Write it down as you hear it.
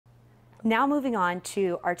Now moving on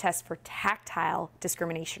to our test for tactile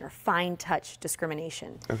discrimination or fine touch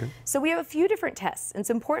discrimination. Okay. So we have a few different tests, and it's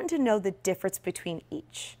important to know the difference between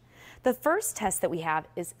each. The first test that we have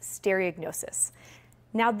is Stereognosis.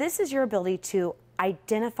 Now this is your ability to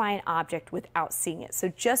identify an object without seeing it. So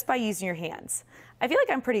just by using your hands. I feel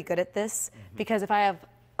like I'm pretty good at this because if I have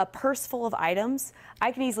a purse full of items,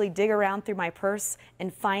 I can easily dig around through my purse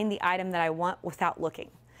and find the item that I want without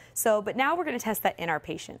looking. So, but now we're going to test that in our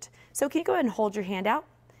patient. So can you go ahead and hold your hand out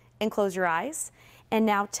and close your eyes? And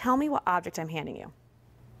now tell me what object I'm handing you.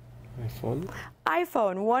 iPhone.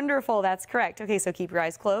 iPhone, wonderful, that's correct. Okay, so keep your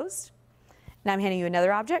eyes closed. Now I'm handing you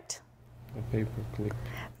another object. A paper clip.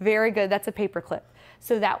 Very good, that's a paper clip.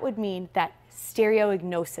 So that would mean that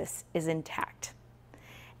stereognosis is intact.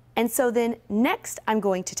 And so then next I'm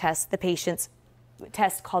going to test the patient's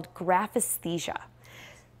test called Graphesthesia.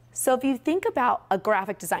 So if you think about a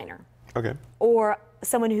graphic designer, Okay. or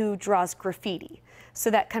someone who draws graffiti,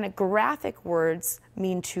 so that kind of graphic words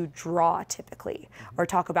mean to draw typically, or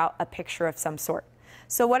talk about a picture of some sort.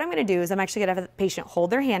 So what I'm going to do is I'm actually going to have the patient hold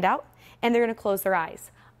their hand out and they're going to close their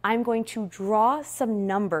eyes. I'm going to draw some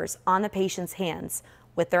numbers on the patient's hands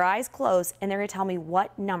with their eyes closed, and they're going to tell me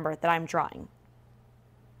what number that I'm drawing.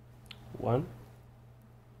 1,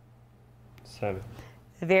 7.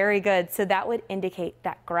 Very good. So that would indicate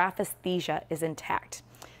that graphesthesia is intact.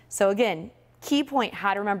 So again, key point,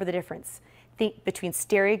 how to remember the difference. Think between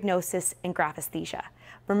stereognosis and graphesthesia.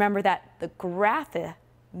 Remember that the graphic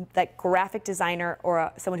designer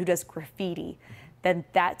or someone who does graffiti, then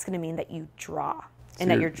that's going to mean that you draw and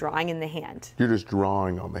that you're drawing in the hand. You're just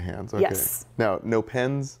drawing on the hands. Okay. Yes. Now, no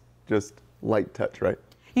pens, just light touch, right?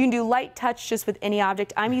 You can do light touch just with any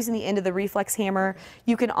object. I'm using the end of the reflex hammer.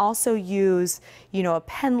 You can also use, a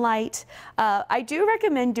pen light. I do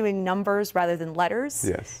recommend doing numbers rather than letters.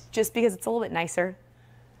 Yes. Just because it's a little bit nicer.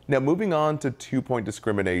 Now, moving on to 2-point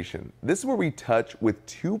discrimination. This is where we touch with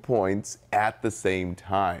 2 points at the same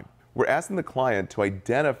time. We're asking the client to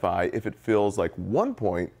identify if it feels like 1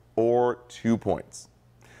 point or 2 points.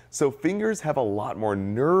 So fingers have a lot more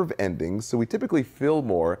nerve endings, so we typically feel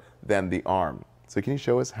more than the arm. So can you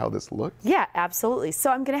show us how this looks? Yeah, absolutely.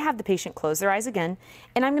 So I'm going to have the patient close their eyes again,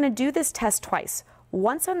 and I'm going to do this test twice.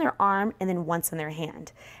 Once on their arm and then once on their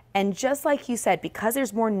hand. And just like you said, because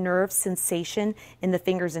there's more nerve sensation in the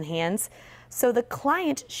fingers and hands, so the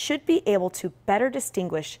client should be able to better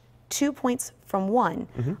distinguish 2 points from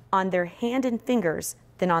 1 on their hand and fingers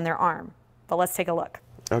than on their arm. But let's take a look.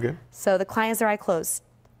 Okay. So the client has their eye closed.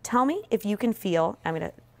 Tell me if you can feel, I'm going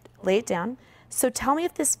to lay it down. So tell me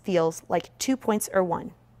if this feels like 2 points or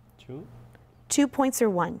 1. 2. 2 points or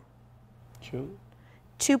 1. 2.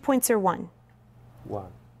 2 points or 1. 1.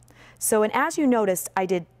 So, and as you noticed, I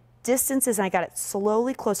did distances and I got it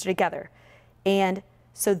slowly closer together. And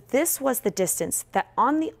so this was the distance that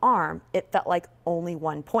on the arm, it felt like only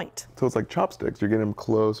 1 point. So it's like chopsticks. You're getting them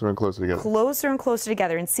closer and closer together. Closer and closer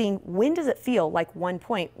together and seeing when does it feel like 1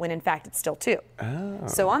 point when in fact it's still 2. Oh.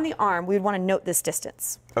 So on the arm, we would want to note this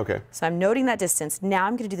distance. Okay. So I'm noting that distance. Now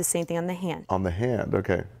I'm going to do the same thing on the hand. On the hand,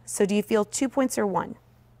 okay. So do you feel 2 points or 1?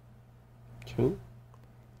 2.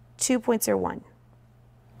 2 points or 1?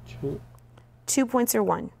 2. 2 points or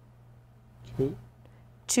 1? 2.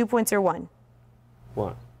 2 points or 1?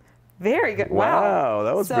 1. Very good. Wow,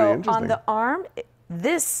 that was pretty interesting. So on the arm,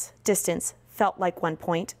 this distance felt like 1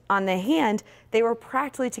 point. On the hand, they were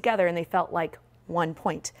practically together and they felt like 1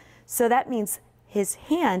 point. So that means his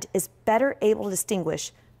hand is better able to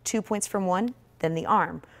distinguish 2 points from 1 than the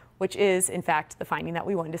arm, which is, in fact, the finding that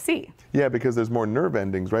we wanted to see. Yeah, because there's more nerve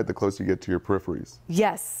endings, right, the closer you get to your peripheries.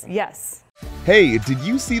 Yes, yes. Hey, did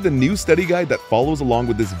you see the new study guide that follows along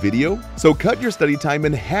with this video? So cut your study time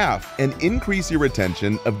in half and increase your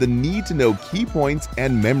retention of the need-to-know key points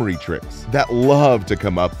and memory tricks that love to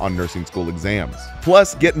come up on nursing school exams.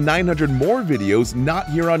 Plus, get 900 more videos not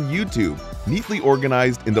here on YouTube, neatly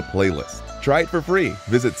organized into playlists. Try it for free.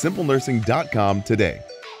 Visit simplenursing.com today.